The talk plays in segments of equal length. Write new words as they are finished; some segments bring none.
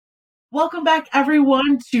Welcome back,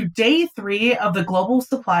 everyone, to day 3 of the Global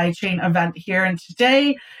Supply Chain event here. And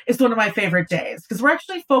today is one of my favorite days because we're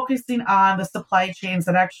actually focusing on the supply chains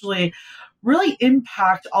that actually really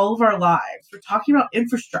impact all of our lives. We're talking about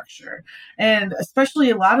infrastructure and especially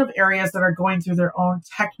a lot of areas that are going through their own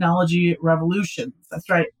technology revolutions. That's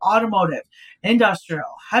right, automotive,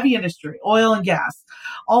 industrial, heavy industry, oil and gas.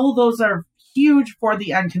 All of those are huge for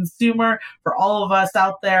the end consumer, for all of us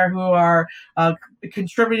out there who are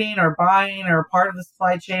contributing or buying or part of the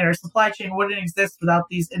supply chain. Our supply chain wouldn't exist without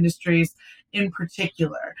these industries in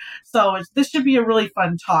particular. So this should be a really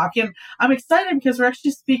fun talk. And I'm excited because we're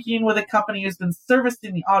actually speaking with a company who's been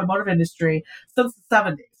servicing the automotive industry since the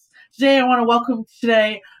 70s. Today, I want to welcome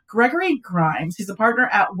Gregory Grimes. He's a partner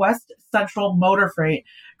at West Central Motor Freight.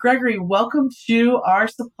 Gregory, welcome to our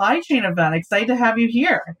supply chain event. Excited to have you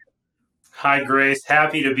here. Hi, Grace.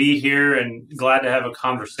 Happy to be here and glad to have a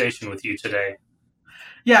conversation with you today.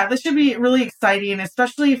 Yeah, this should be really exciting,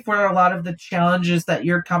 especially for a lot of the challenges that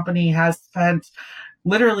your company has spent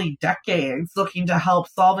literally decades looking to help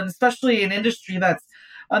solve, and especially an industry that's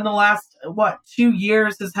in the last, 2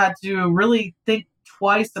 years has had to really think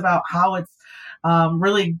twice about how it's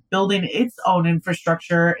really building its own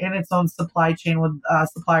infrastructure and its own supply chain with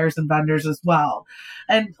suppliers and vendors as well.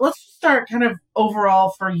 And let's just start kind of overall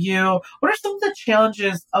for you. What are some of the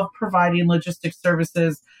challenges of providing logistics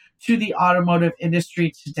services to the automotive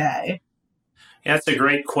industry today? Yeah, that's a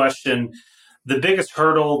great question. The biggest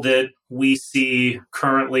hurdle that we see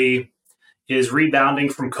currently is rebounding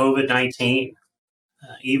from COVID-19.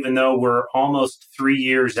 Even though we're almost 3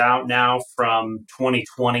 years out now from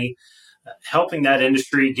 2020, helping that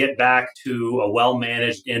industry get back to a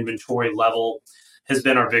well-managed inventory level has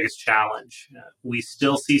been our biggest challenge. We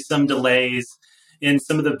still see some delays in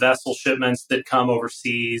some of the vessel shipments that come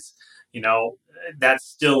overseas. That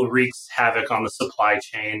still wreaks havoc on the supply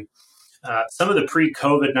chain. Some of the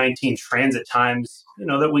pre-COVID-19 transit times,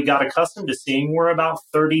 that we got accustomed to seeing were about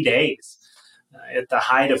 30 days. At the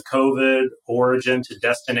height of COVID, origin to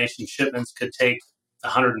destination shipments could take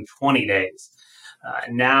 120 days.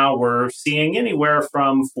 Now we're seeing anywhere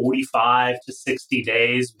from 45 to 60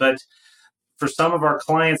 days, but for some of our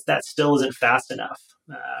clients, that still isn't fast enough.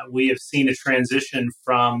 We have seen a transition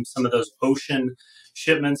from some of those ocean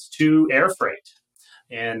shipments to air freight,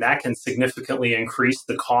 and that can significantly increase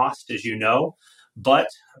the cost, as you know, but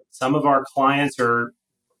some of our clients are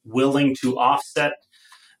willing to offset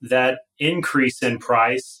that increase in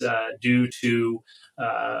price due to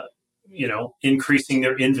increasing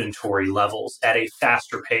their inventory levels at a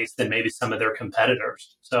faster pace than maybe some of their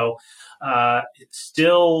competitors. So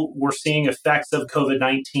still, we're seeing effects of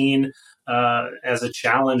COVID-19 as a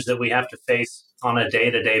challenge that we have to face on a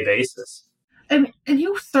day-to-day basis. And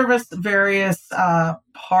you service various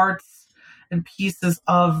parts and pieces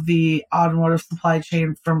of the automotive supply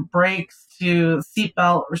chain, from brakes to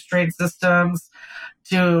seatbelt restraint systems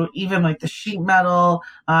to even like the sheet metal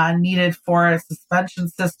needed for suspension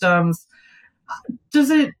systems.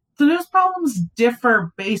 Do those problems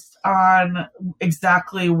differ based on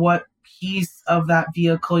exactly what piece of that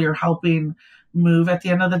vehicle you're helping move at the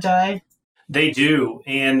end of the day? They do.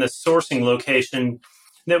 And the sourcing location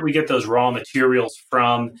that we get those raw materials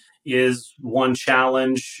from is one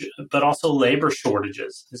challenge, but also labor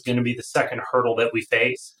shortages is going to be the second hurdle that we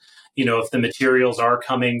face. If the materials are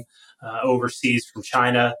coming overseas from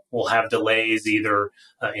China, we'll have delays either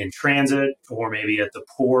in transit or maybe at the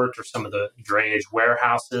port or some of the drayage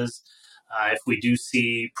warehouses. If we do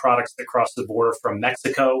see products that cross the border from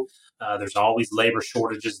Mexico, there's always labor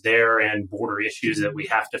shortages there and border issues that we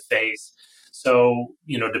have to face. So,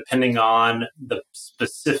 depending on the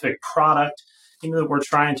specific product, that we're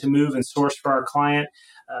trying to move and source for our client,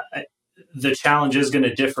 the challenge is going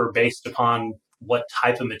to differ based upon what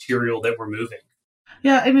type of material that we're moving.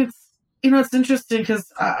 Yeah, and it's interesting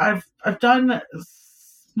because I've done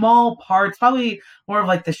small parts, probably more of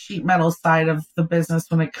like the sheet metal side of the business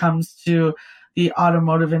when it comes to the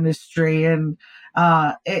automotive industry, and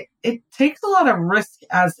it takes a lot of risk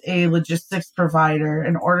as a logistics provider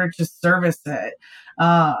in order to service it,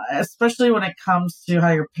 especially when it comes to how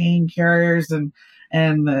you're paying carriers and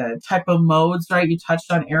the type of modes. Right, you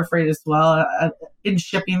touched on air freight as well in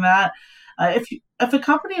shipping that. If a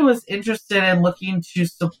company was interested in looking to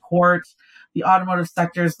support the automotive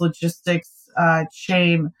sector's logistics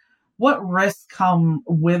chain, what risks come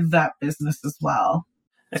with that business as well?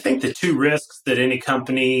 I think the two risks that any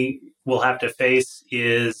company will have to face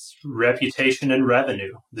is reputation and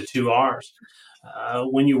revenue, the two R's.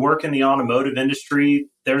 When you work in the automotive industry,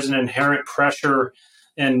 there's an inherent pressure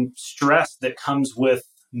and stress that comes with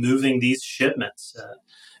moving these shipments.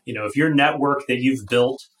 If your network that you've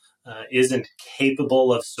built isn't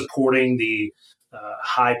capable of supporting the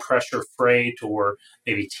high pressure freight or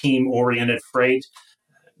maybe team oriented freight,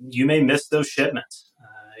 you may miss those shipments.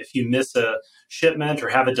 If you miss a shipment or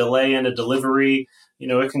have a delay in a delivery,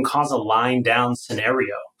 it can cause a line down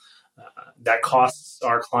scenario that costs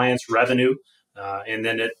our clients revenue, and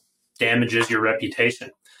then it damages your reputation.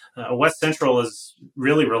 West Central has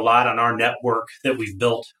really relied on our network that we've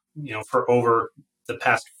built, for over the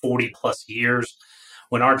past 40 plus years.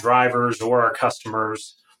 When our drivers or our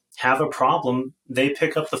customers have a problem, they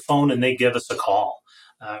pick up the phone and they give us a call,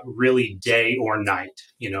 really day or night.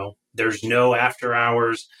 There's no after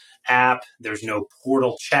hours app. There's no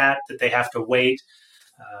portal chat that they have to wait.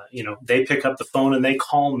 They pick up the phone and they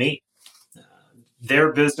call me.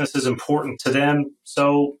 Their business is important to them,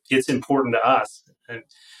 so it's important to us. And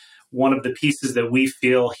one of the pieces that we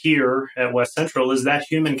feel here at West Central is that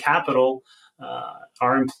human capital.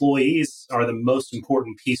 Our employees are the most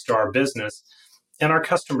important piece to our business, and our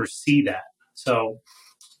customers see that. So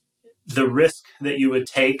the risk that you would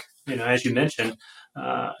take, as you mentioned,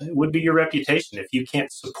 would be your reputation. If you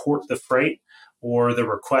can't support the freight or the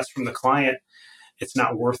request from the client, it's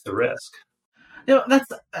not worth the risk.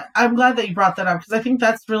 I'm glad that you brought that up, because I think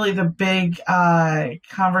that's really the big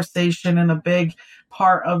conversation and a big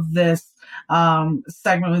part of this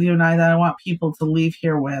segment with you and I that I want people to leave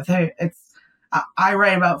here with. I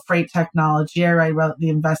write about freight technology. I write about the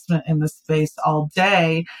investment in the space all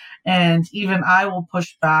day. And even I will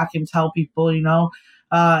push back and tell people,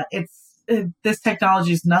 this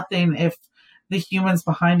technology is nothing if the humans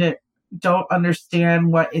behind it don't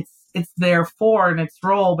understand what it's there for and its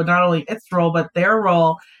role, but not only its role, but their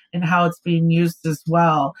role and how it's being used as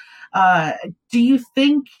well. Do you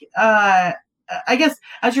think, I guess,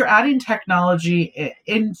 as you're adding technology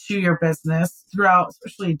into your business throughout,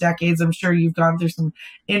 especially decades, I'm sure you've gone through some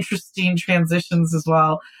interesting transitions as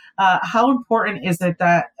well. How important is it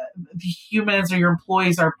that the humans or your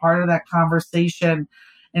employees are part of that conversation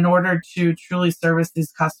in order to truly service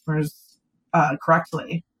these customers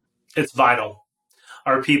correctly? It's vital.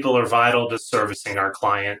 Our people are vital to servicing our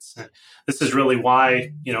clients. This is really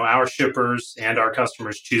why, our shippers and our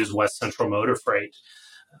customers choose West Central Motor Freight.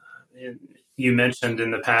 You mentioned in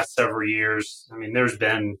the past several years, there's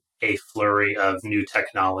been a flurry of new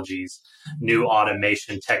technologies, new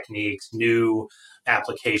automation techniques, new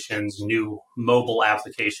applications, new mobile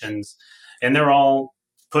applications, and they're all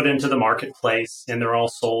put into the marketplace, and they're all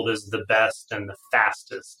sold as the best and the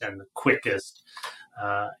fastest and the quickest.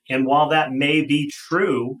 And while that may be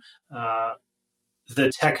true,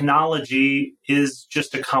 the technology is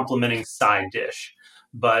just a complementing side dish,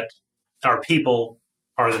 but our people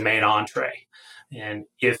are the main entree. And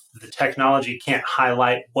if the technology can't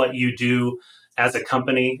highlight what you do as a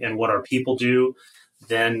company and what our people do,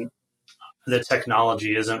 then the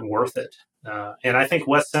technology isn't worth it. And I think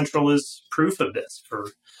West Central is proof of this. For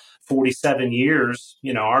 47 years,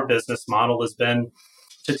 our business model has been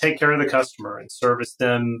to take care of the customer and service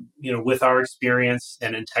them, with our experience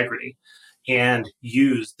and integrity, and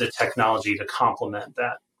use the technology to complement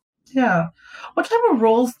that. Yeah. What type of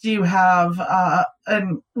roles do you have,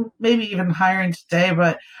 and maybe even hiring today,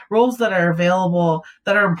 but roles that are available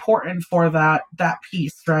that are important for that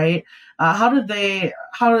piece, right? How does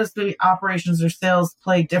the operations or sales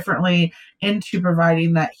play differently into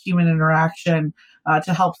providing that human interaction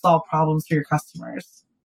to help solve problems for your customers?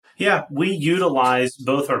 Yeah, we utilize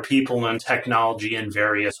both our people and technology in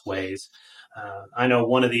various ways. I know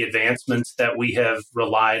one of the advancements that we have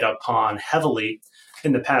relied upon heavily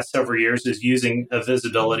in the past several years is using a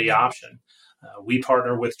visibility option. We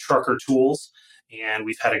partner with Trucker Tools, and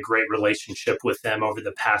we've had a great relationship with them over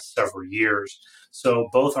the past several years. So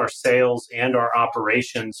both our sales and our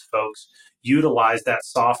operations folks utilize that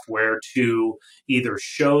software to either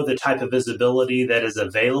show the type of visibility that is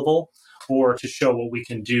available, or to show what we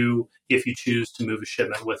can do if you choose to move a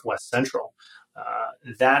shipment with West Central.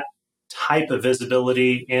 That type of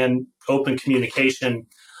visibility and open communication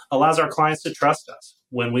allows our clients to trust us.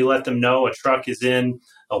 When we let them know a truck is in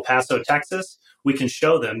El Paso, Texas, we can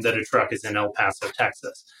show them that a truck is in El Paso,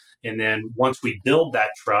 Texas. And then once we build that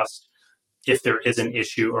trust, if there is an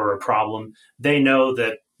issue or a problem, they know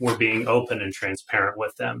that we're being open and transparent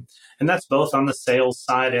with them. And that's both on the sales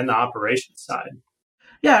side and the operations side.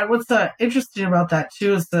 Yeah, what's interesting about that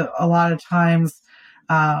too is that a lot of times,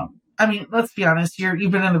 let's be honest,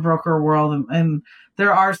 you've been in the broker world, and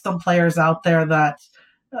there are some players out there that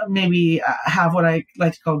maybe have what I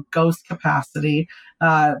like to call ghost capacity.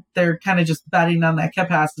 They're kind of just betting on that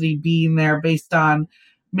capacity being there based on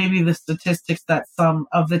maybe the statistics that some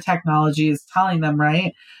of the technology is telling them,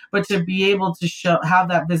 right? But to be able to have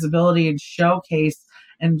that visibility and showcase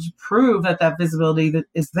and prove that that visibility that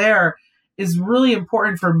is there is really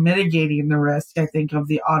important for mitigating the risk, I think, of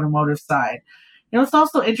the automotive side. It's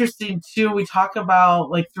also interesting too. We talk about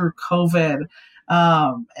like through COVID,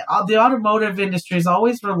 the automotive industry has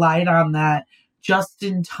always relied on that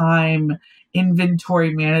just-in-time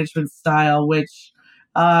inventory management style, which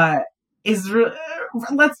let's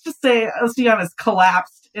be honest,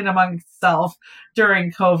 collapsed in among itself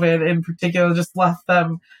during COVID in particular, just left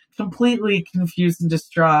them completely confused and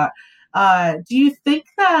distraught. Do you think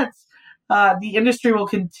that the industry will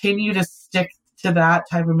continue to stick to that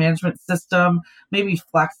type of management system, maybe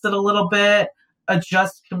flex it a little bit,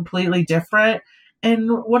 adjust completely different?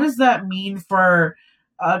 And what does that mean for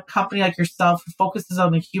a company like yourself who focuses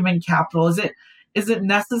on the human capital? Is it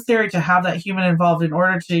necessary to have that human involved in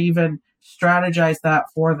order to even strategize that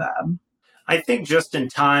for them? I think just in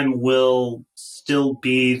time will still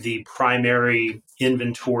be the primary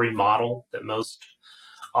inventory model that most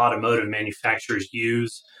automotive manufacturers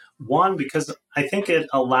use. One, because I think it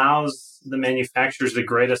allows the manufacturers the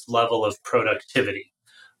greatest level of productivity.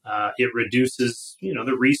 It reduces,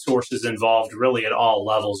 the resources involved really at all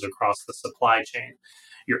levels across the supply chain.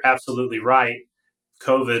 You're absolutely right.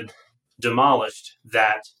 COVID demolished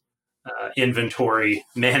that inventory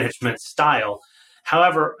management style.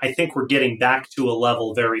 However, I think we're getting back to a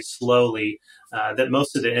level very slowly that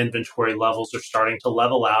most of the inventory levels are starting to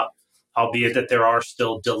level out, albeit that there are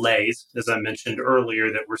still delays, as I mentioned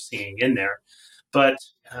earlier, that we're seeing in there. But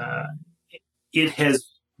it has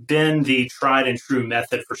been the tried and true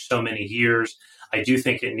method for so many years. I do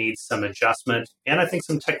think it needs some adjustment, and I think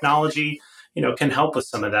some technology, can help with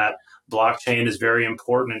some of that. Blockchain is very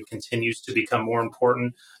important and continues to become more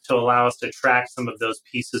important to allow us to track some of those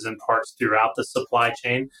pieces and parts throughout the supply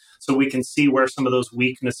chain so we can see where some of those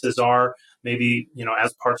weaknesses are, maybe,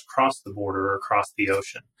 as parts cross the border or across the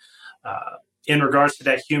ocean. In regards to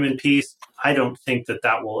that human piece, I don't think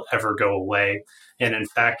that will ever go away. And in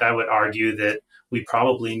fact, I would argue that we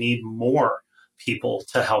probably need more people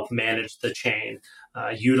to help manage the chain,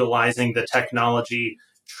 utilizing the technology.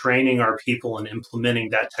 Training our people and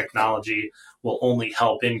implementing that technology will only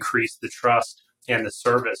help increase the trust and the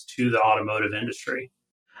service to the automotive industry.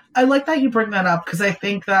 I like that you bring that up because I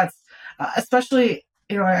think that's especially,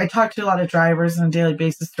 I talk to a lot of drivers on a daily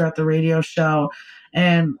basis throughout the radio show.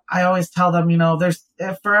 And I always tell them, there's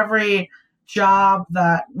for every job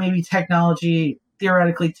that maybe technology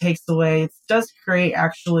theoretically takes away, it does create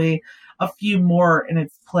actually a few more in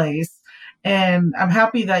its place. And I'm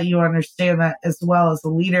happy that you understand that as well as a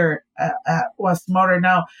leader at West Motor.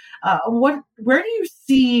 Now, where do you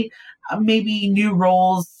see maybe new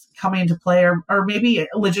roles coming into play or maybe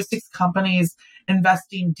logistics companies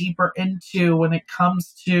investing deeper into when it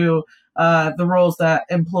comes to the roles that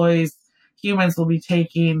humans will be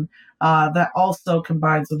taking that also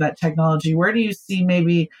combines with that technology? Where do you see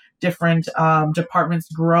maybe different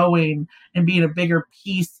departments growing and being a bigger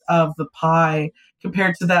piece of the pie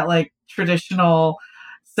compared to that like traditional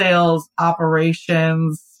sales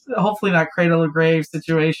operations, hopefully not cradle to grave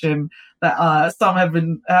situation that some have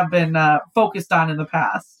been focused on in the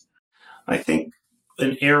past? I think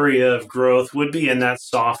an area of growth would be in that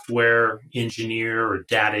software engineer or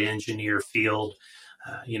data engineer field.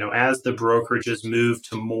 As the brokerages move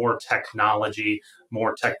to more technology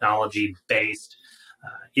based,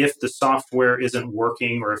 if the software isn't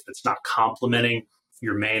working or if it's not complementing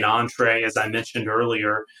your main entree, as I mentioned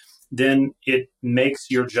earlier, then it makes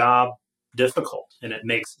your job difficult and it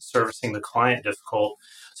makes servicing the client difficult.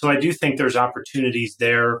 So I do think there's opportunities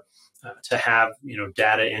there to have,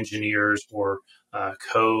 data engineers or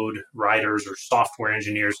code writers or software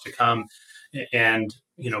engineers to come and,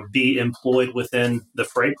 be employed within the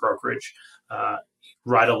freight brokerage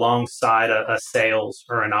right alongside a sales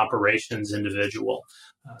or an operations individual.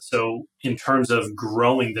 So in terms of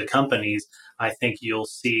growing the companies, I think you'll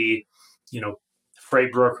see,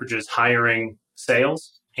 freight brokerages hiring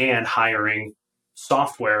sales and hiring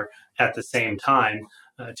software at the same time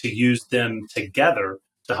to use them together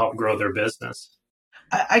to help grow their business.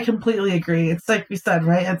 I completely agree. It's like we said,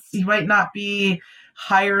 right? You might not be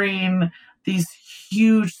hiring these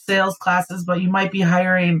huge sales classes, but you might be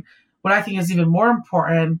hiring what I think is even more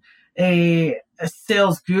important, a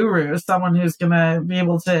sales guru, someone who's going to be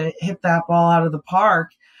able to hit that ball out of the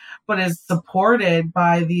park, but is supported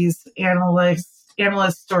by these analysts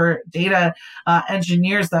or data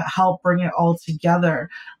engineers that help bring it all together.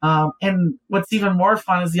 And what's even more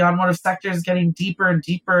fun is the automotive sector is getting deeper and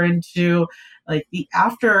deeper into like the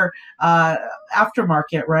aftermarket,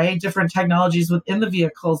 right? Different technologies within the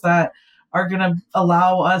vehicles that are going to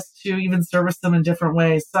allow us to even service them in different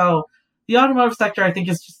ways. So the automotive sector, I think,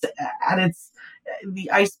 is just at the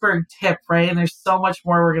iceberg tip, right? And there's so much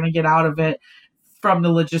more we're going to get out of it from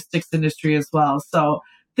the logistics industry as well. So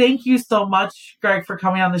thank you so much, Greg, for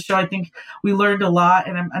coming on the show. I think we learned a lot,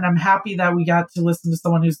 and I'm happy that we got to listen to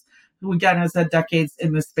someone who again has had decades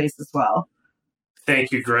in this space as well.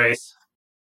 Thank you, Grace.